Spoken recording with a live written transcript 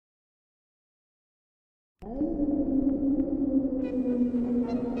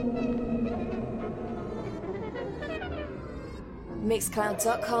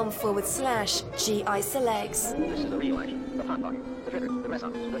This is the real action, the pop volume, the trigger, the mess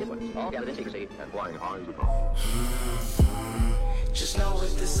ups, the hit ones, all gathered in secrecy and flying high as a drone. Just know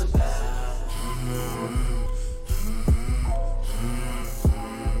what this about.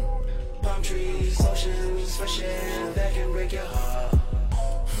 Palm trees, oceans, fresh air that can break your heart.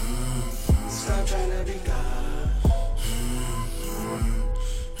 Stop trying to be God.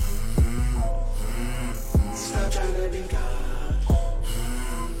 Stop trying to be God.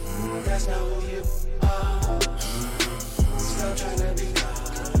 That's not who you are. Stop trying to be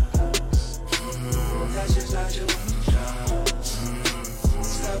God. That's just not your job.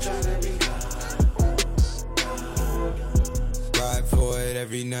 Stop trying to be God. Ride for it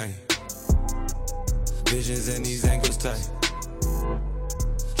every night. Visions in these ankles tight.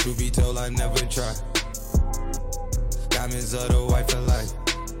 Truth be told, I never tried. Diamonds are the white for life.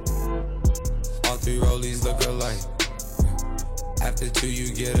 All three rollies look alike. After two, you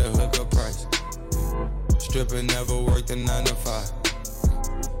get a hookup price. Stripper never worked a 9 to 5.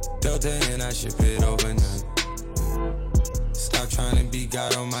 Delta and I ship it overnight. Stop trying to be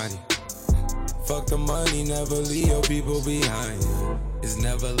God Almighty. Fuck the money, never leave your people behind. It's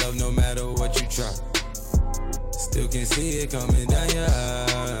never love no matter what you try. Still can see it coming down your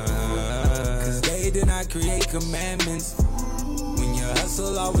eyes. Cause they did not create commandments. When you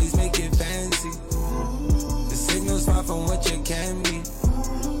hustle, always make it fancy. The signal's far from what you can be.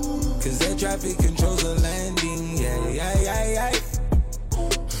 Cause air traffic controls the landing. Yeah, yeah, yeah, yeah.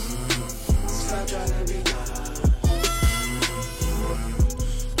 Stop trying to be God.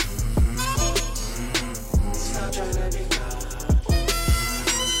 Stop trying to be God.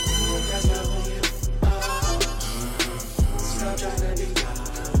 That's not who you are. Stop trying to be God.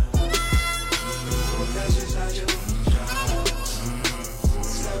 That's just not your job.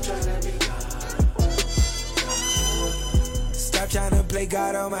 Stop trying to be God. Stop trying to play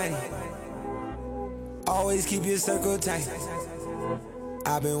God Almighty. Always keep your circle tight.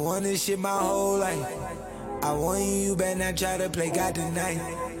 I've been wanting this shit my whole life. I want you, you better not try to play God tonight.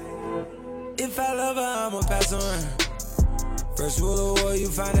 If I love her, I'ma pass on her. First rule of war, you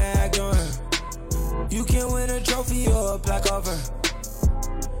find her act on her. You can win a trophy or a plaque off her,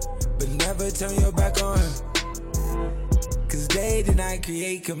 but never turn your back on her. Cause they did not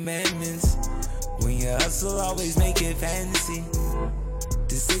create commandments. When you hustle, always make it fancy.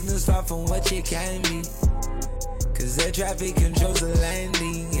 The signal's far from what you can be. Cause air traffic controls the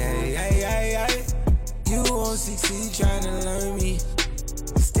landing. Yeah, yeah, yeah, yeah. You won't succeed trying to learn me.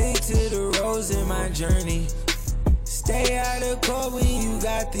 Stick to the roads in my journey. Stay out of court when you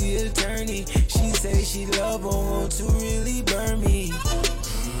got the attorney. She say she love but want to really burn me.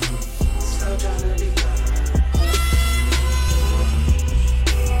 Stop trying to be God.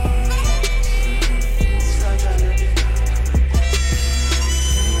 Stop trying to be God.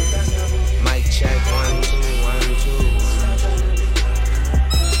 That's not who you are. Mic check, 1, 2, 1, 2. Stop trying to be God.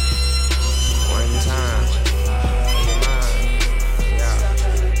 One time. Your mind. Stop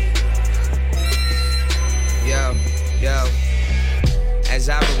trying to be Yo, yo. As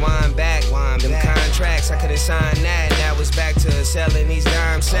I rewind back, them contracts, I could've signed that. That was back to selling these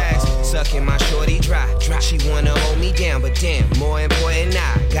dime sacks. Sucking my shorty dry. She wanna hold me down, but damn, more important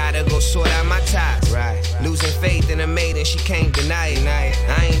now. Gotta go sort out my ties. Right. Losing faith in a maiden, she can't deny it. I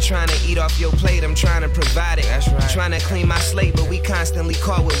ain't trying to eat off your plate, I'm trying to provide it. That's right. Trying to clean my slate, but we constantly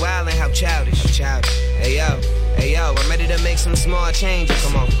caught with wildin'. How childish. Hey yo, I'm ready to make some small changes.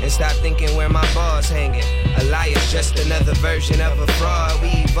 Come on, and stop thinking where my ball's hanging. A liar's just another version of a fraud. We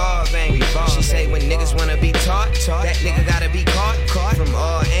evolving. She say when niggas wanna be taught, that nigga gotta be caught from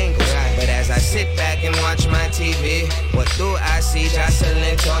all angles. But as I sit back and watch my TV, what do I see?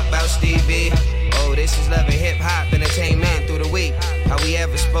 Jocelyn talk about Stevie. Oh, this is love and hip-hop entertainment through the week. How we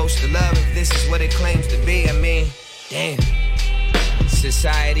ever supposed to love if this is what it claims to be? I mean, damn.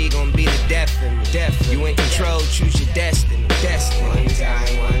 Society gon' be the death of me. You in control, choose your destiny. One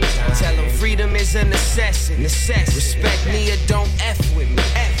time. Tell them freedom is a necessity. Respect me or don't F with me.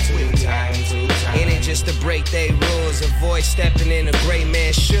 Two times. Ain't it just to break they rules? Avoid stepping in a great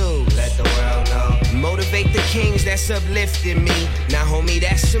man's shoes. Let the world know. Motivate the kings that's uplifting me. Now homie,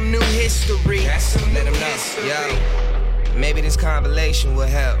 that's some new history. Let them know. Yo. Maybe this combination will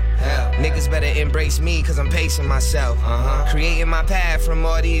help. Niggas better embrace me cause I'm pacing myself. Creating my path from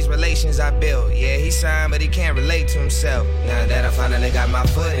all these relations I built. Yeah, he signed but he can't relate to himself. Now that I finally got my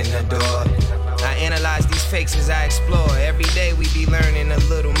foot in the door, I analyze these fakes as I explore. Every day we be learning a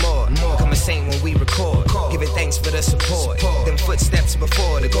little more. Become a saint when we record. Giving thanks for the support. Them footsteps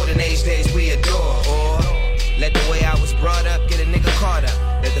before the golden age days we adore. Or Let the way I was brought up get a nigga caught up.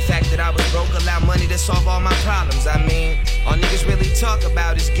 Let the fact that I was broke allow money to solve all my problems. I mean, all niggas really talk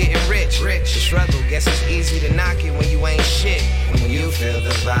about is getting rich. The struggle, guess it's easy to knock it when you ain't shit. When you feel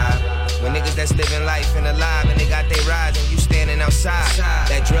the vibe. When niggas that's living life and alive and they got their rides and you standing outside.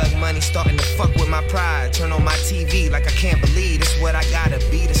 That drug money starting to fuck with my pride. Turn on my TV like I can't believe this what I gotta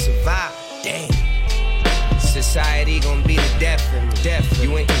be to survive. Damn. Society gon' be the death of me.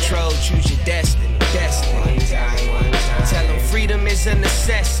 You in control, choose your destiny. One time. Tell them freedom is a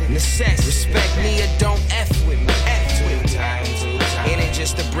necessity. Respect me or don't F with me. Two times. It ain't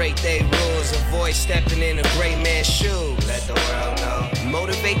just to break they rules. Avoid stepping in a great man's shoes. Let the world know.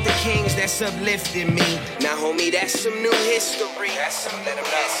 Motivate the kings that's uplifting me. Now, homie, that's some new history. That's some little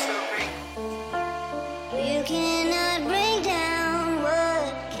history. You cannot break down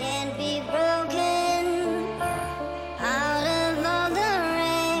what can't be broken. Out of all the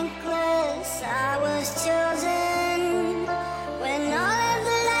rankless, I was chosen. When all of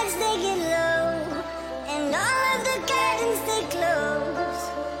the lights they get low and all of the curtains they close,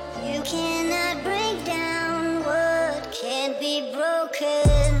 you cannot break down what can't be broken.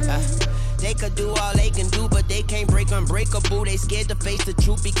 They could do all they can do, but they can't break unbreakable. They scared to face the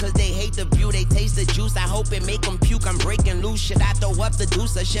truth because they hate the view. They taste the juice, I hope it make them puke. I'm breaking loose, should I throw up the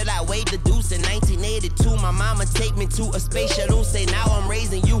deuce or should I wave the deuce? In 1982, my mama take me to a space shuttle. Say now I'm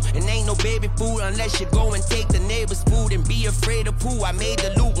raising you, and ain't no baby food unless you go and take the neighbor's food and be afraid of poo. I made the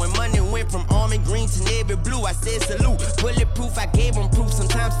loot when money went from almond green to navy blue. I said salute, bulletproof, I gave them proof.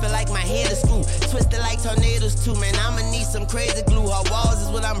 Sometimes feel like my head is screwed, twisted like tornadoes too. Man, I'ma need some crazy glue. Her walls is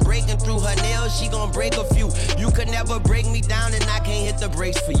what I'm breaking through. Her nails, she gon' break a few. You could never break me down and I can't hit the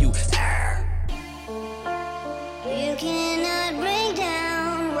brakes for you. You cannot break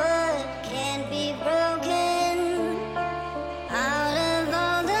down what can't be broken. Out of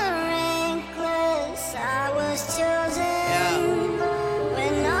all the rankless, I was chosen.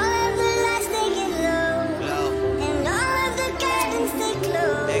 When all of the lights they get low and all of the curtains they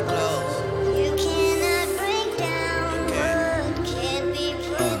close. You cannot break down what can't be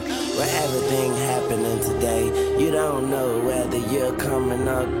broken. With everything happening today, you don't know whether you're coming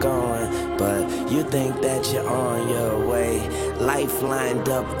or going, but you think that you're on your way. Life lined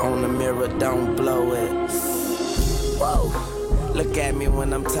up on the mirror, don't blow it. Whoa, look at me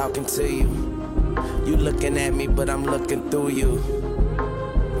when I'm talking to you. You looking at me, but I'm looking through you.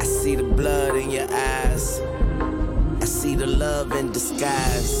 I see the blood in your eyes. I see the love in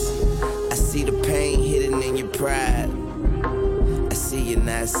disguise. I see the pain hidden in your pride. I see you're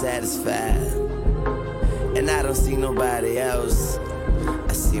not satisfied. And I don't see nobody else.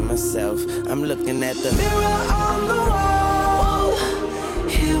 I see myself. I'm looking at the mirror on the wall.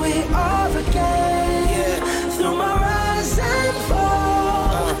 Here we are again. Through my rise and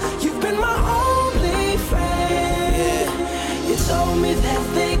fall. You've been my only friend. You told me that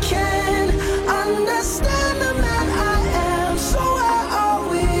they can understand the man I am. So why are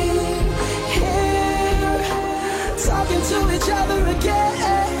we here talking to each other again?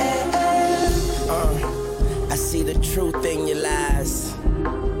 I see the truth in your lies.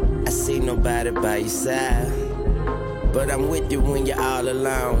 I see nobody by your side, but I'm with you when you're all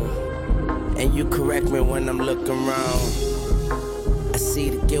alone, and you correct me when I'm looking wrong. I see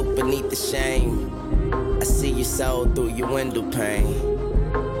the guilt beneath the shame. I see your soul through your window pane.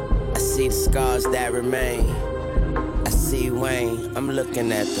 I see the scars that remain. I see Wayne, I'm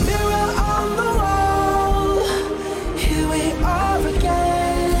looking at the mirror on the wall. Here we are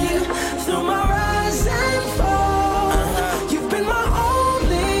again. Through my rise and fall. You've been my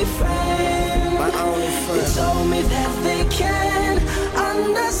only friend. My only friend. You told me that they can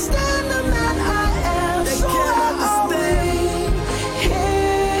understand the man I am. They so can't understand. Here,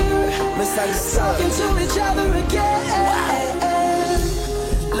 talking to each other again.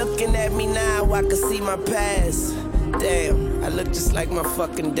 Wow. Looking at me now, I can see my past. Damn, I look just like my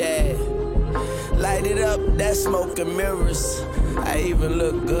fucking dad. Light it up, that smoke and mirrors. I even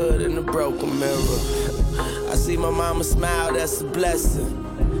look good in the broken mirror. I see my mama smile, that's a blessing.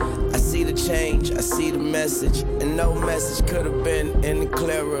 I see the change, I see the message, and no message could have been any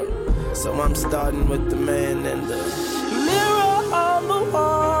clearer. So I'm starting with the man and the mirror on the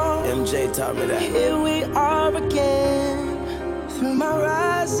wall. MJ taught me that. Here we are again, through my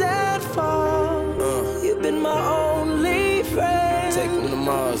rise and fall. You've been my only friend. Take them to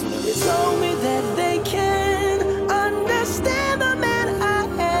Mars, man. You told me that they can understand the man I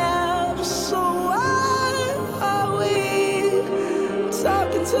am. So why are we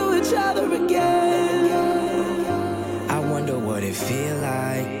talking to each other again? I wonder what it feel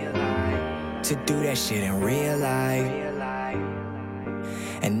like to do that shit in real life.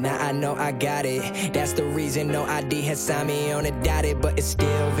 And and now I know I got it. That's the reason no ID has signed me on a dotted, but it's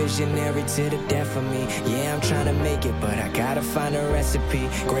still visionary to the death of me. Yeah, I'm trying to make it, but I gotta find a recipe.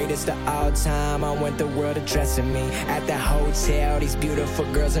 Greatest of all time, I want the world addressing me. At the hotel, these beautiful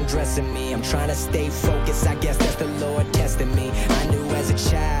girls undressing me. I'm trying to stay focused, I guess that's the Lord testing me. I knew as a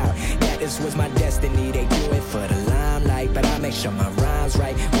child that this was my destiny. They do it for the limelight, but I make sure my rhyme's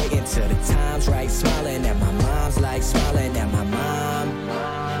right. Waiting till the time's right. Smiling at my mom's like smiling at my mom.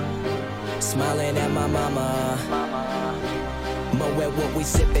 Smiling at my mama. Moet, what we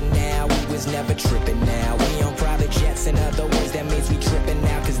sipping now, we was never tripping now. We on private jets, in other words, that means we tripping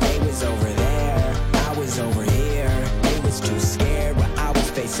now. Cause they was over there, I was over here. They was too scared, but I was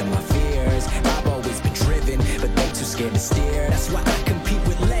facing my fears. I've always been driven, but they too scared to steer. That's why I compete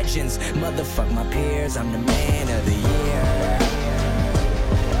with legends, motherfuck my peers. I'm the man of the year.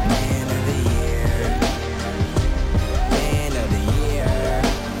 Man of the year. Man of the year.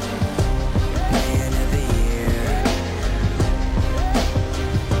 Man of the year.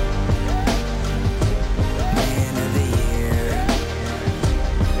 Man of the year.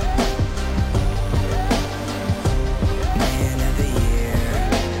 Man of the year.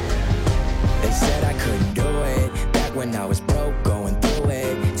 They said I couldn't do it back when I was broke, going through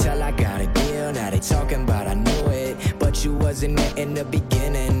it. Till I got a deal, now they talking about I knew it. But you wasn't there in the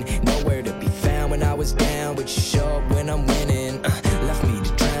beginning, nowhere to be found when I was down. But you show up when I'm winning. Left me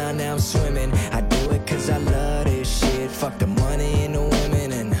to drown, now I'm swimming. I do it cause I love this shit. Fuck the money and the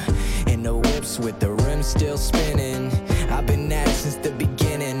women and the whips with the rims still spinning. I've been at it since the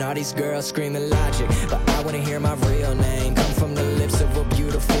beginning. All these girls screaming logic, but I wanna hear my real name come from the lips of a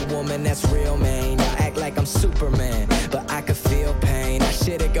beautiful woman that's real, man. I act like I'm Superman, but I could feel pain. I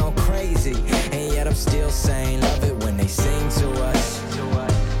should've gone crazy, and yet I'm still sane. Love it when they sing to us.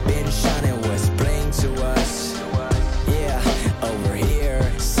 Been shining what's bling to us. Yeah, over here,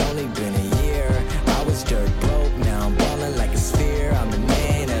 it's only been a year. I was dirt broke, now I'm ballin' like a sphere. I'm the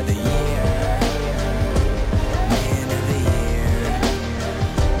man of the year. Man of the year.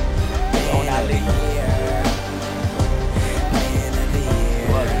 Man of the year. Man of the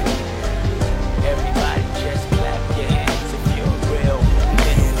year. Everybody just clap your hands if you're real.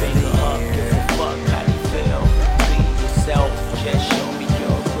 Middle finger up, give a fuck how you feel. Be yourself, just show me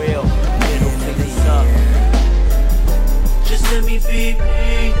you're real. Middle fingers up. Just let me be me.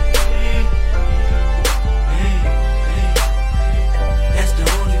 That's the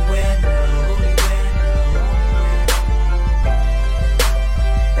only way I know.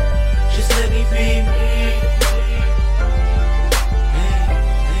 Just let me be me.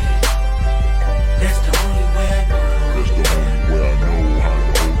 That's the only way I know. That's the only way I know how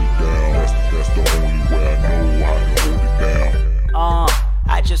to hold it down. That's the only way I know how to hold it down.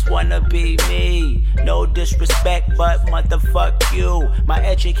 I just wanna be me. No disrespect, but motherfuck you. My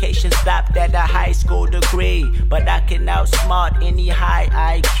education stopped at a high school degree, but I can outsmart any high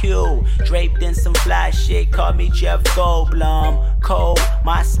IQ. Draped in some fly shit, call me Jeff Goldblum. Cold,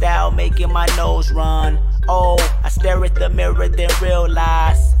 my style making my nose run. Oh, I stare at the mirror, then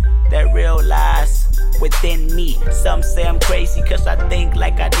realize that real lies within me. Some say I'm crazy cause I think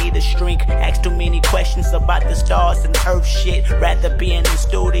like I need a shrink. Ask too many questions about the stars and earth shit. Rather be in the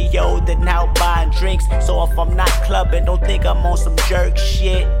studio than out buying drinks. So if I'm not clubbing, don't think I'm on some jerk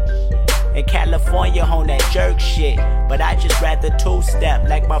shit. In California on that jerk shit, but I just rather two-step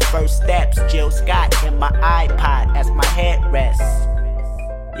like my first steps. Jill Scott in my iPod as my headrest.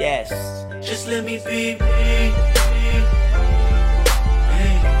 Yes. Just let me be me.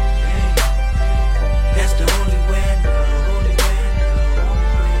 That's the only way I know.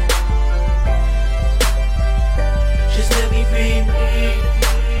 Just let me be me.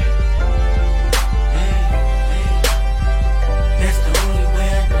 That's the only way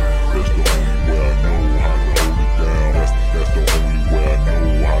I know. That's the only way I know how to hold it down. That's the only way I know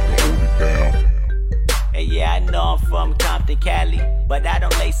how to hold it down. And yeah, I know I'm from Compton, Cali, but I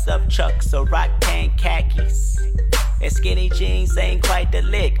don't lace up Chucks or rock tan khakis. And skinny jeans ain't quite the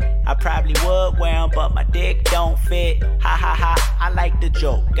lick. I probably would wear 'em, but my dick don't fit. Ha ha ha, I like the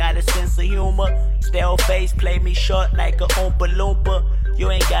joke. Got a sense of humor. Stale face, play me short like a Oompa Loompa. You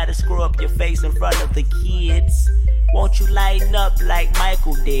ain't gotta screw up your face in front of the kids. Won't you lighten up like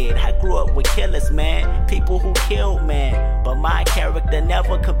Michael did? I grew up with killers, man. People who killed, man. But my character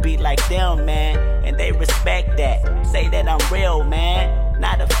never could be like them, man. And they respect that. Say that I'm real, man.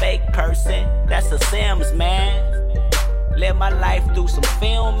 Not a fake person. That's a Sims, man. Live my life through some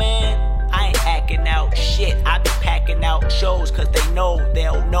film, man. I ain't acting out shit. I be packing out shows cause they know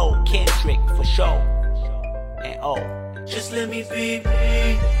they'll know Kendrick for sure. And oh, just let me be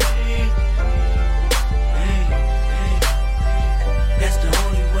me. That's the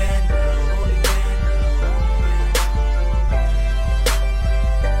only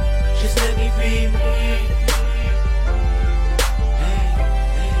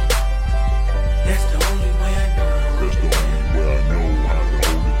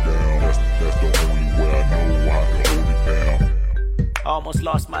almost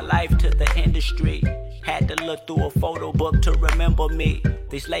lost my life to the industry. Had to look through a photo book to remember me.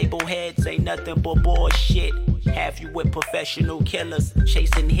 These label heads ain't nothing but bullshit. Have you with professional killers,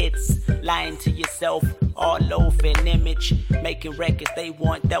 chasing hits, lying to yourself, all loaf and image, making records they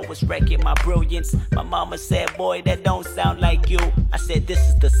want, that was wrecking my brilliance. My mama said, boy, that don't sound like you. I said, this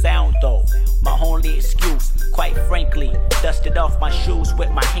is the sound though, my only excuse. Quite frankly, dusted off my shoes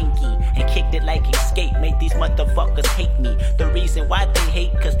with my hanky and kicked it like escape, made these motherfuckers hate me. The reason why they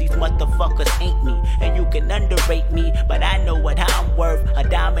hate, cause these motherfuckers ain't me. And you can underrate me, but I know what I'm worth. A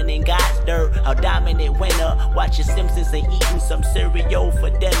diamond in God's dirt, a dominant winner. Watching Simpsons and eating some cereal for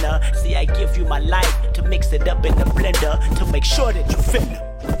dinner. See, I give you my life to mix it up in the blender to make sure that you feel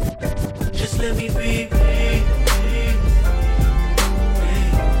it. Just let me be.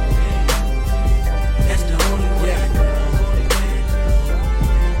 That's the only way.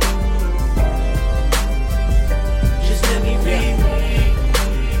 Just let me be.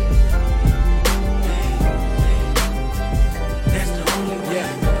 That's the only way.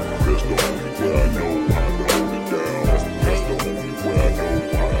 That's the only way I know how to hold it down. That's the only way I know how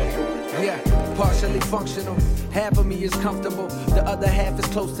to hold it down. Yeah, partially functional. Half of me is comfortable, the other half is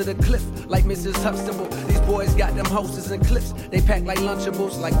close to the cliff, like Mrs. Huxtable. These boys got them hostess and clips, they pack like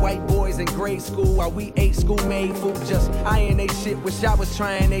Lunchables, like white boys in grade school, while we ate school-made food, just eyeing they shit, wish I was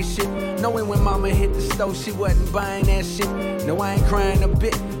trying they shit, knowing when mama hit the stove, she wasn't buying that shit. No, I ain't crying a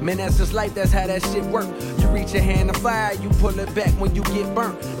bit, man, that's just life, that's how that shit work. You reach your hand to fire, you pull it back when you get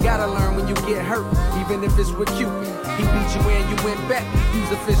burnt, gotta learn when you get hurt, even if it's with Cupid. He beat you and you went back,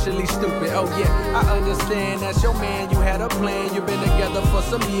 you's officially stupid. Oh yeah, I understand that's your man, you had a plan, you've been together for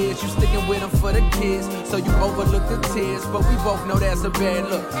some years, you sticking with him for the kids, so you overlook the tears, but we both know that's a bad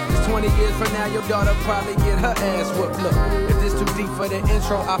look. Cause 20 years from now, your daughter probably get her ass whooped. Look, if this too deep for the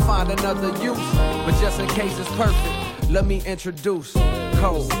intro, I'll find another use, but just in case it's perfect, let me introduce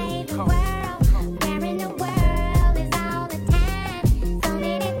Cole.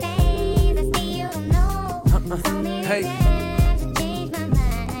 Hey.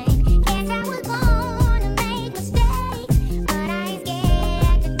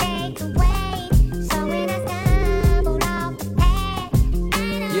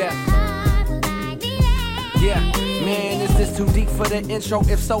 Man, is this too deep for the intro?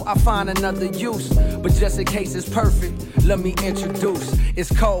 If so, I'll find another use. But just in case it's perfect, let me introduce. It's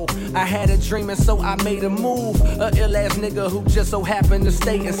cold, I had a dream and so I made a move. A ill-ass nigga who just so happened to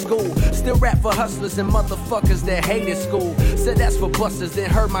stay in school. Still rap for hustlers and motherfuckers that hated school. Said that's for busters that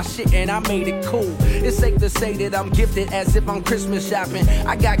heard my shit and I made it cool. It's safe to say that I'm gifted as if I'm Christmas shopping.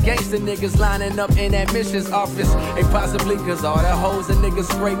 I got gangster niggas lining up in admissions office. Ain't possibly cause all the hoes and niggas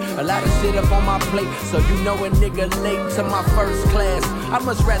scrape a lot of shit up on my plate. So you know a nigga late to my first class. I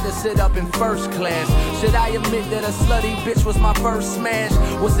much rather sit up in first class. Should I admit that a slutty bitch was my first smash?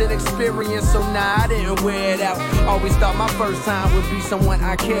 Was it experience? So nah, I didn't wear it out. Always thought my first time would be someone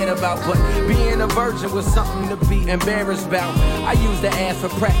I cared about, but being a virgin was something to be embarrassed about. I used the ass for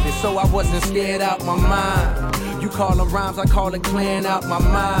practice, so I wasn't scared out my mind. You call them rhymes, I call it clearing out my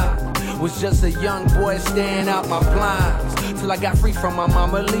mind. Was just a young boy staring out my blinds till I got free from my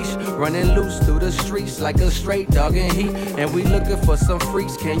mama leash, running loose through the streets like a straight dog in heat. And we looking for some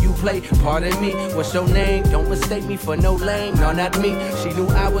freaks, can you play? Pardon me, what's your name? Don't mistake me for no lame, no not me. She knew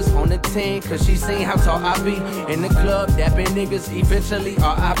I was on the team, cause she seen how tall I be. In the club, dapping niggas, eventually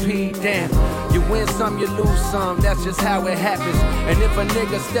R.I.P. Damn, you win some, you lose some, that's just how it happens. And if a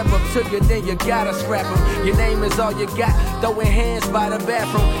nigga step up to you, then you gotta scrap him. Your name is all you got, throwing hands by the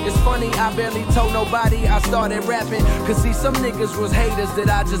bathroom. It's funny, I barely told nobody I started rapping, cause see some niggas was haters that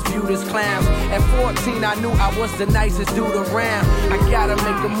I just viewed as clowns. At 14 I knew I was the nicest dude around. I gotta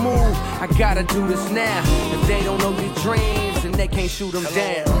make a move, I gotta do this now. If they don't know your dreams, then they can't shoot them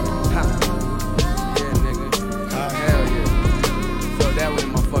down. Ha. Yeah nigga, hell yeah. Felt that with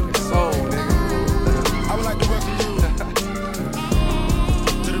my fucking soul, nigga. I would like to welcome you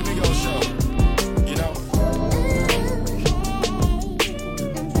to the Big O Show. You know,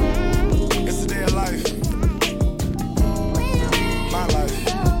 it's a day of life. My life.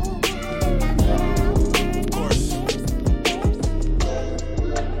 Of course.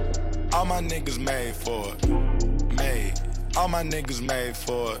 All my niggas made for it. Made. All my niggas made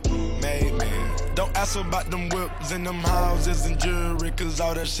for it. Made, man. Don't ask about them whips and them houses and jewelry, cause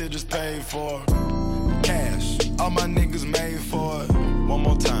all that shit is paid for. Cash. All my niggas made for it. One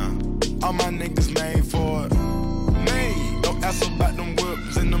more time. All my niggas made for it. Made. Don't ask about them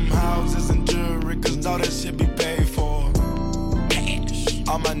whips and them houses and jewelry, cause all that shit be paid for. Cash.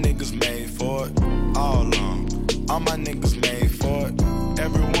 All my niggas made for it. All along. All my niggas made for it.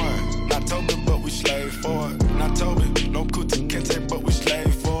 Everyone. Not Toby, but we slave for it. Not Toby. No Kuti Kente, but we slave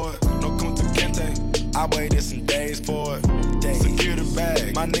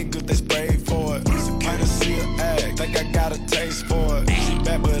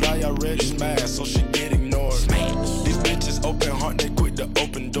already smashed, so she get ignored. These bitches open heart, they quick to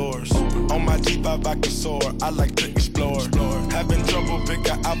open doors. On my G5 I can soar, I like to explore. Having trouble pick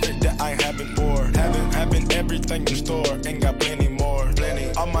an outfit that I ain't having for. Having everything in store, ain't got plenty more.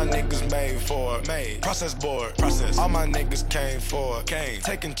 All my niggas made for it. Made. Process board. Process. All my niggas came for it.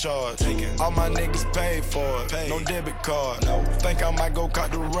 Taking charge. All my niggas paid for it. No debit card. No. Think I might go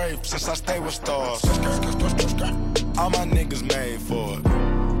caught the rape since I stay with stars. All my niggas made for it.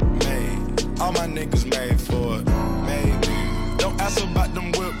 Made. All my niggas made for it. Made. Don't ask about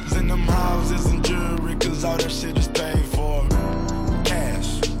them whips and them houses and jewelry, cause all that shit is paid for.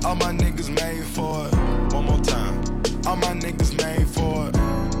 Cash. All my niggas made for it. One more time. All my niggas made for it.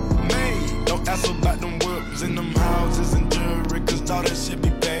 Made. Don't ask about them whips and them houses and jewelry, cause all that shit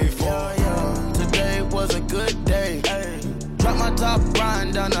be paid for. Yeah. Today was a good day. Drop my top,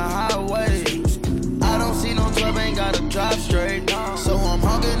 riding down the highway. I don't see no 12, ain't gotta drive straight. So I'm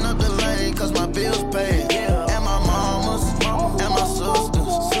hogging up the lane, cause my bills paid. And my mamas, and my sisters.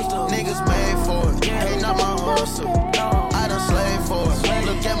 Niggas made for it, ain't not my hustle. I done slaved for it,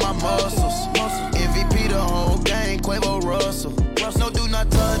 look at my muscles. MVP the whole gang, Quavo Russell. No, do not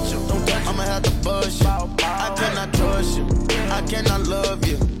touch him, I'ma have to bust you. I cannot trust you, I cannot love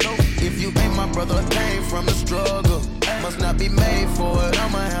you. If you ain't my brother, I came from the struggle. Must not be made for it,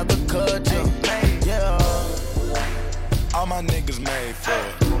 I'ma have to cut you. Yeah. All my niggas made for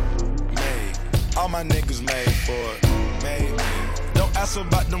it. Made. All my niggas made for it. Made. Don't ask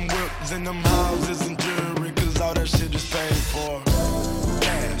about them whips and them houses and jewelry, cause all that shit is paid for.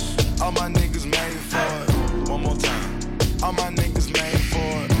 Cash. All my niggas made for it. One more time. All my niggas made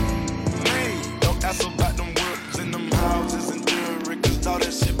for it. Made. Don't ask about them whips and them houses and jewelry, cause all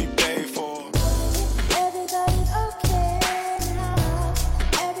that shit be paid for. Everybody's okay now.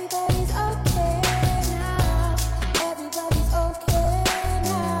 Everybody's okay now. Everybody's okay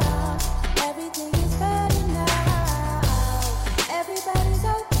now. Everything is better now. Everybody's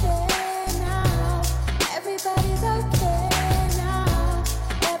okay now. Everybody's okay now.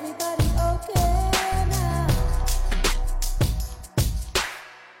 Everybody's okay now.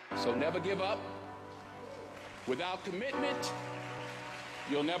 So never give up. Without commitment,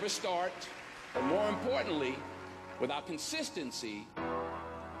 you'll never start. But more importantly, without consistency,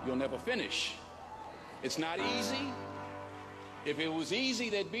 you'll never finish. It's not easy. If it was easy,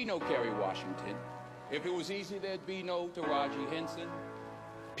 there'd be no Kerry Washington. If it was easy, there'd be no Taraji Henson,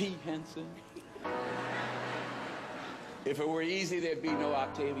 P. Henson. If it were easy, there'd be no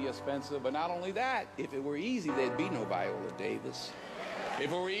Octavia Spencer. But not only that, if it were easy, there'd be no Viola Davis. If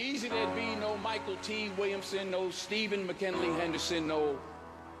it were easy, there'd be no Michael T. Williamson, no Stephen McKinley Henderson, no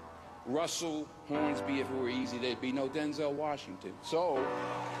Russell Hornsby. If it were easy, there'd be no Denzel Washington. So,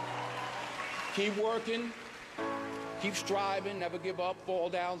 keep working, keep striving, never give up, fall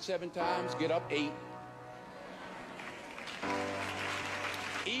down 7 times, get up 8.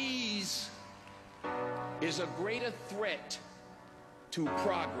 Ease is a greater threat to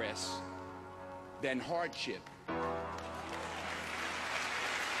progress than hardship.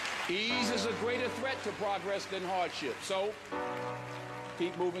 Ease is a greater threat to progress than hardship. So,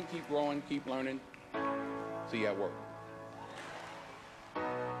 keep moving, keep growing, keep learning. See you at work.